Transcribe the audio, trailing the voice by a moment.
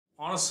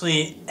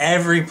Honestly,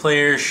 every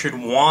player should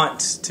want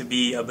to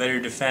be a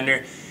better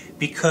defender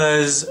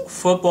because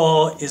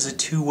football is a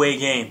two-way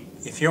game.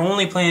 If you're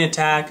only playing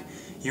attack,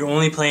 you're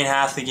only playing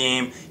half the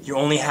game, you're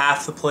only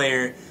half the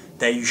player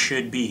that you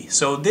should be.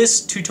 So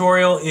this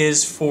tutorial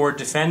is for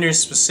defenders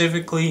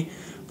specifically,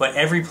 but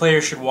every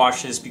player should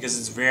watch this because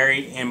it's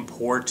very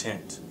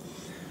important.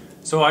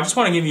 So I just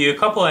want to give you a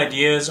couple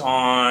ideas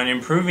on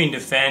improving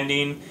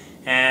defending,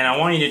 and I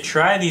want you to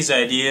try these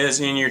ideas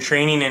in your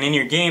training and in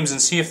your games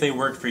and see if they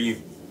work for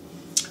you.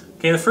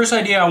 Okay, the first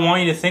idea I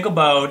want you to think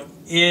about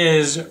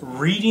is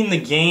reading the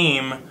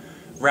game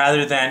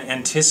rather than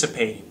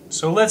anticipating.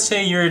 So let's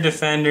say you're a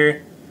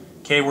defender.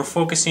 Okay, we're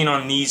focusing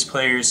on these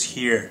players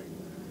here,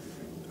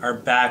 our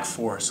back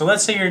four. So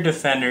let's say you're a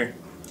defender.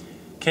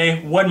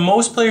 Okay, what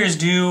most players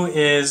do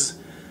is,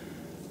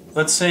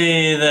 let's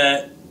say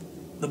that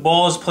the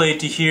ball is played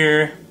to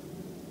here.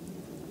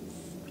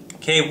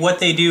 Okay, what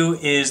they do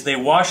is they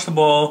watch the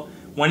ball.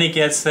 When it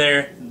gets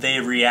there, they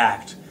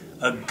react.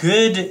 A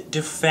good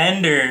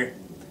defender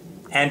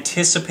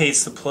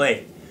anticipates the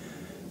play.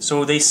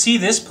 So they see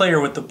this player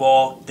with the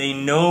ball, they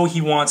know he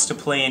wants to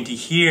play into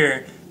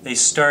here, they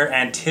start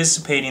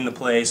anticipating the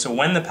play, so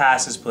when the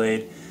pass is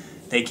played,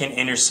 they can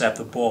intercept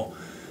the ball.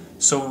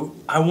 So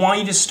I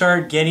want you to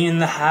start getting in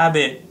the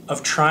habit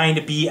of trying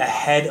to be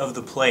ahead of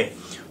the play.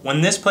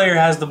 When this player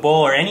has the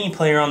ball, or any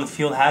player on the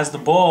field has the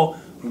ball,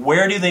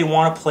 where do they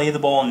want to play the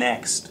ball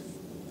next?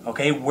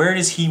 Okay, where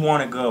does he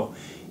want to go?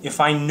 If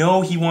I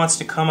know he wants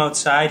to come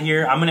outside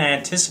here, I'm going to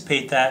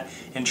anticipate that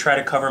and try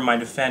to cover my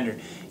defender.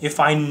 If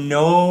I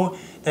know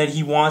that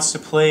he wants to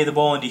play the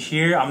ball into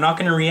here, I'm not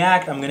going to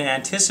react, I'm going to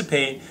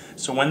anticipate,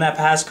 so when that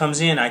pass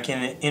comes in, I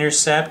can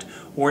intercept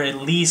or at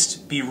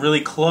least be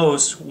really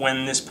close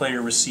when this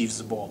player receives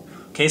the ball.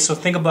 Okay, so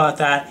think about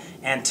that,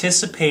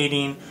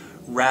 anticipating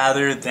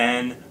rather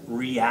than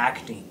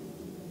reacting.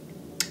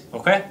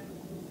 Okay?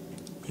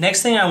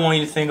 Next thing I want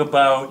you to think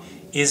about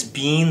is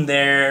being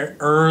there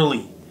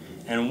early.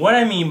 And what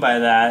I mean by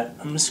that,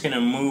 I'm just going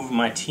to move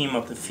my team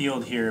up the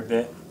field here a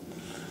bit.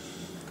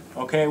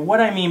 Okay,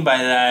 what I mean by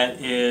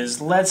that is,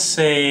 let's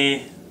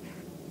say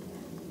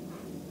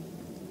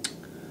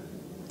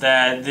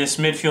that this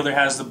midfielder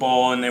has the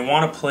ball and they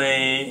want to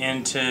play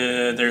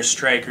into their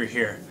striker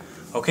here.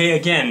 Okay,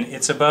 again,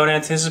 it's about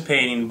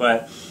anticipating,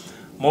 but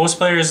most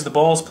players, the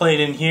ball's played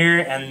in here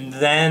and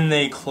then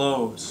they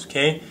close.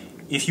 Okay,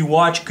 if you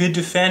watch good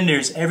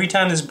defenders, every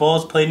time this ball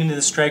is played into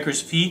the striker's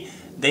feet,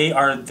 they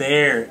are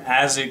there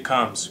as it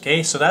comes.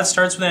 Okay, so that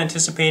starts with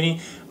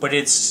anticipating, but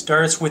it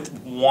starts with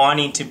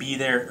wanting to be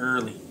there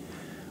early.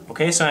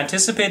 Okay, so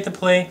anticipate the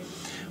play.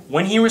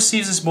 When he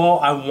receives this ball,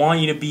 I want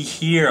you to be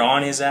here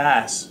on his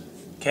ass.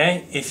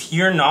 Okay, if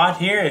you're not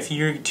here, if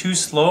you're too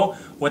slow,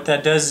 what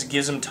that does is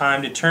gives him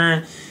time to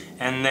turn,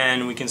 and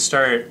then we can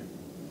start,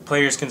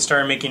 players can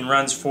start making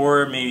runs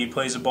forward, maybe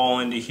plays a ball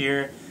into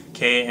here,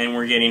 okay, and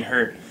we're getting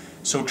hurt.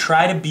 So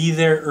try to be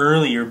there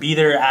early, or be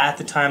there at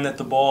the time that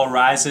the ball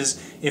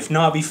arises, if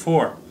not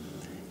before.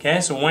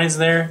 Okay, so when it's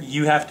there,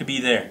 you have to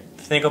be there.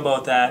 Think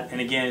about that, and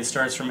again, it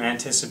starts from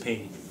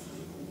anticipating.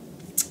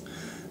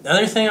 The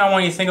other thing I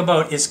want you to think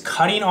about is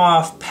cutting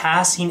off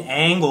passing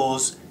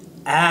angles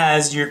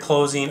as you're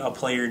closing a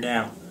player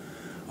down.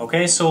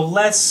 Okay, so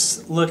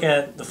let's look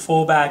at the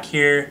fullback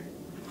here.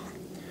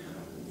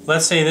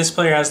 Let's say this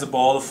player has the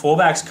ball, the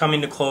fullback's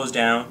coming to close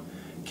down.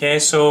 Okay,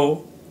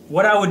 so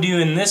what I would do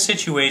in this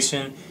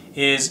situation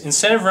is,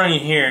 instead of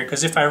running here,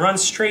 because if I run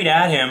straight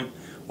at him,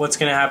 what's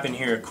going to happen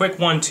here? A quick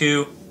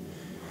 1-2,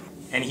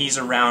 and he's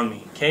around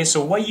me. Okay,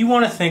 so what you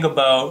want to think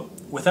about,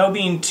 without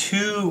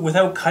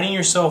cutting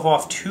yourself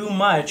off too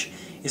much,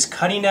 is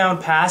cutting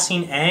down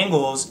passing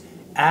angles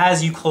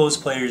as you close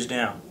players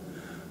down.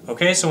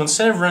 Okay, so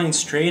instead of running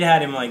straight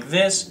at him like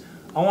this,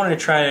 I want to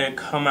try to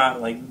come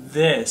out like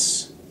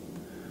this.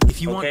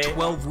 If you want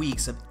 12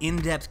 weeks of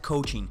in-depth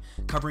coaching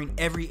covering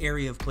every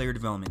area of player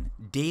development,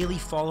 daily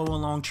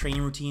follow-along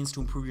training routines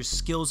to improve your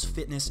skills,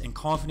 fitness, and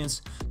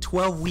confidence,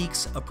 12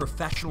 weeks of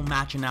professional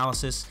match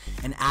analysis,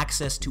 and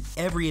access to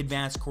every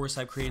advanced course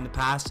I've created in the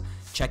past,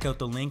 check out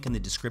the link in the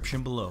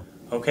description below.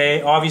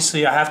 Okay,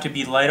 obviously I have to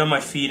be light on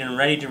my feet and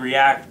ready to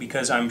react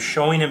because I'm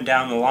showing him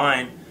down the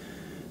line.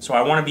 So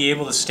I want to be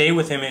able to stay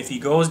with him if he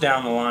goes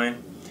down the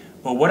line.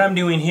 But what I'm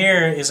doing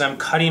here is I'm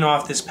cutting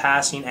off this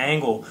passing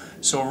angle.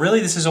 So really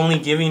this is only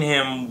giving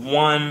him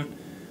one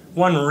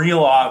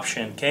real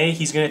option. Okay,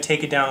 he's going to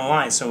take it down the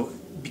line. So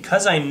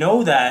because I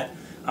know that,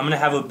 I'm going to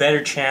have a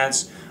better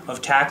chance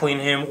of tackling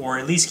him, or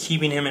at least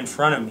keeping him in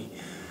front of me.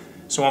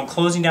 So I'm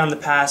closing down the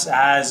pass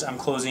as I'm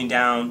closing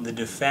down the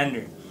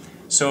defender.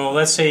 So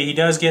let's say he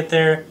does get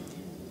there.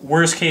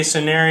 Worst case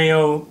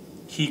scenario,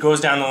 he goes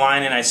down the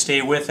line and I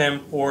stay with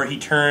him, or he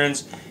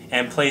turns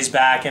and plays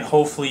back, and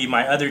hopefully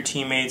my other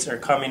teammates are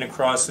coming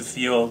across the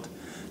field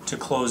to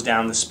close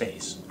down the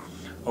space.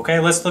 Okay,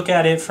 let's look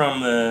at it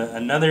from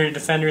another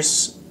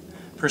defender's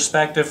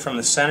perspective, from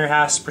the center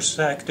half's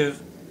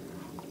perspective.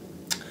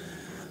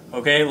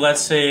 Okay,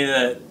 let's say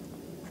that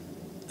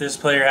this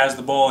player has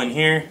the ball in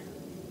here.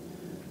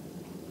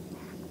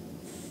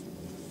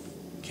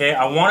 Okay,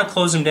 I want to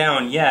close him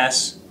down,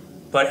 yes,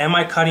 but am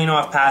I cutting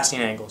off passing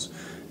angles?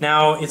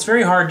 Now, it's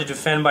very hard to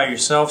defend by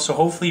yourself, so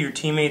hopefully your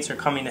teammates are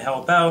coming to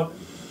help out.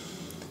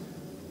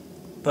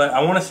 But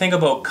I want to think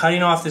about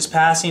cutting off this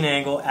passing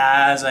angle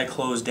as I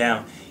close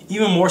down.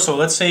 Even more so,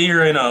 let's say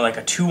you're in like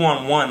a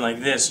 2-on-1 like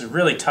this, a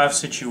really tough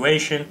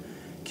situation.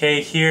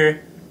 Okay,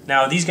 here.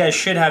 Now these guys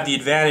should have the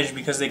advantage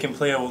because they can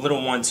play a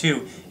little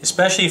 1-2,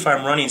 especially if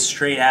I'm running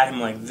straight at him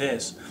like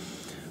this.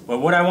 But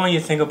what I want you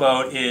to think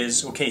about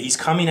is, okay, he's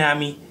coming at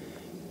me.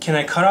 Can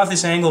I cut off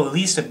this angle at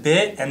least a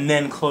bit and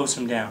then close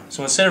him down?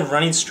 So instead of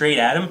running straight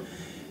at him,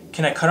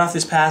 can I cut off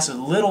this pass a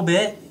little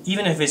bit,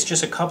 even if it's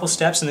just a couple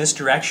steps in this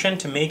direction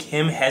to make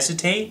him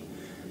hesitate?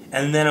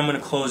 And then I'm going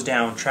to close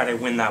down, try to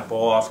win that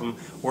ball off him,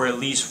 or at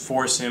least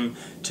force him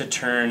to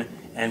turn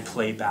and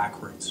play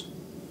backwards.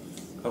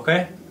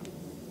 Okay?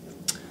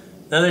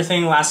 Another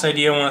thing, last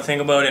idea I want to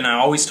think about, and I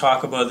always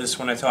talk about this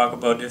when I talk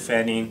about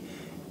defending,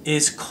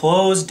 is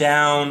close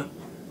down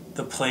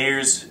the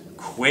players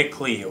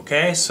quickly.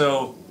 Okay?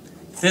 So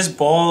if this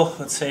ball,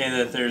 let's say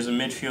that there's a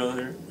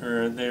midfielder,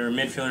 or there are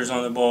midfielders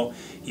on the ball,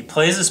 he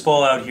plays this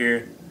ball out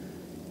here.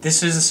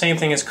 This is the same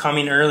thing as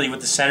coming early with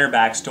the center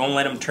backs. Don't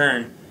let him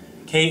turn.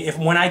 Okay,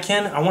 when I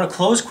can, I want to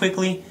close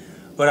quickly,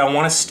 but I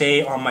want to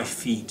stay on my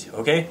feet.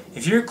 Okay,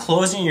 if you're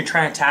closing, you're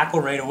trying to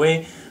tackle right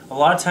away, a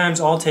lot of times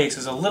all it takes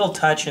is a little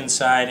touch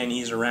inside and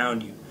he's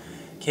around you.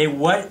 Okay,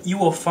 what you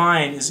will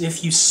find is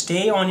if you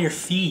stay on your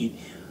feet,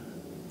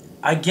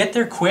 I get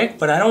there quick,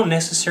 but I don't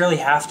necessarily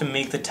have to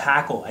make the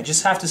tackle. I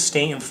just have to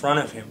stay in front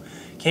of him.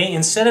 Okay,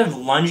 instead of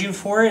lunging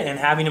for it and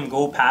having him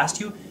go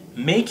past you,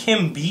 make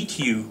him beat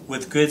you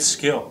with good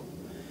skill.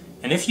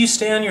 And if you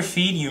stay on your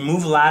feet, you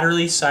move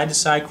laterally, side to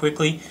side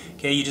quickly.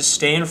 Okay, you just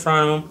stay in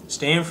front of him,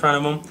 stay in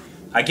front of him.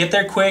 I get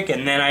there quick,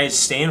 and then I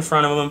stay in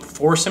front of him,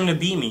 force him to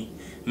beat me.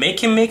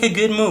 Make him make a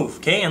good move,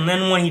 okay? And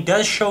then when he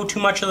does show too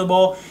much of the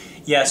ball,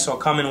 yes, I'll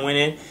come and win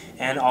it,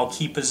 and I'll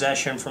keep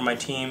possession for my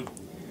team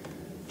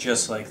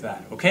just like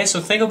that. Okay, so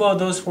think about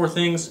those 4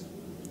 things.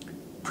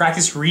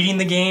 Practice reading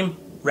the game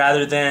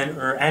rather than,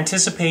 or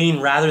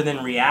anticipating rather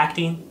than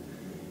reacting.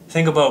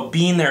 Think about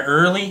being there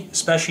early,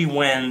 especially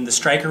when the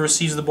striker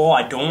receives the ball.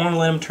 I don't want to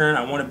let him turn.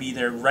 I want to be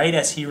there right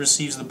as he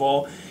receives the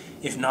ball.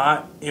 If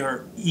not,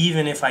 or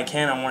even if I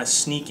can, I want to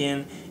sneak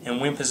in and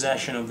win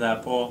possession of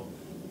that ball.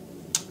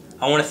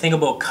 I want to think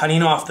about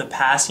cutting off the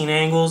passing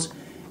angles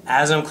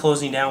as I'm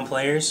closing down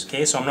players.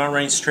 Okay, so I'm not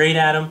running straight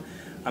at him.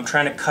 I'm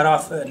trying to cut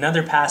off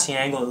another passing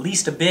angle at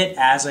least a bit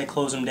as I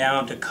close him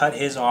down to cut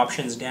his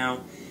options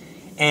down.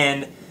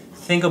 And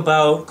think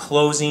about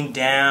closing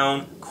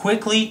down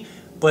quickly,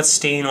 but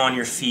staying on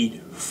your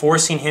feet,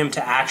 forcing him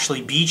to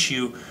actually beat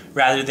you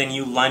rather than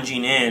you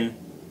lunging in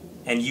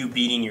and you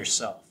beating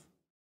yourself.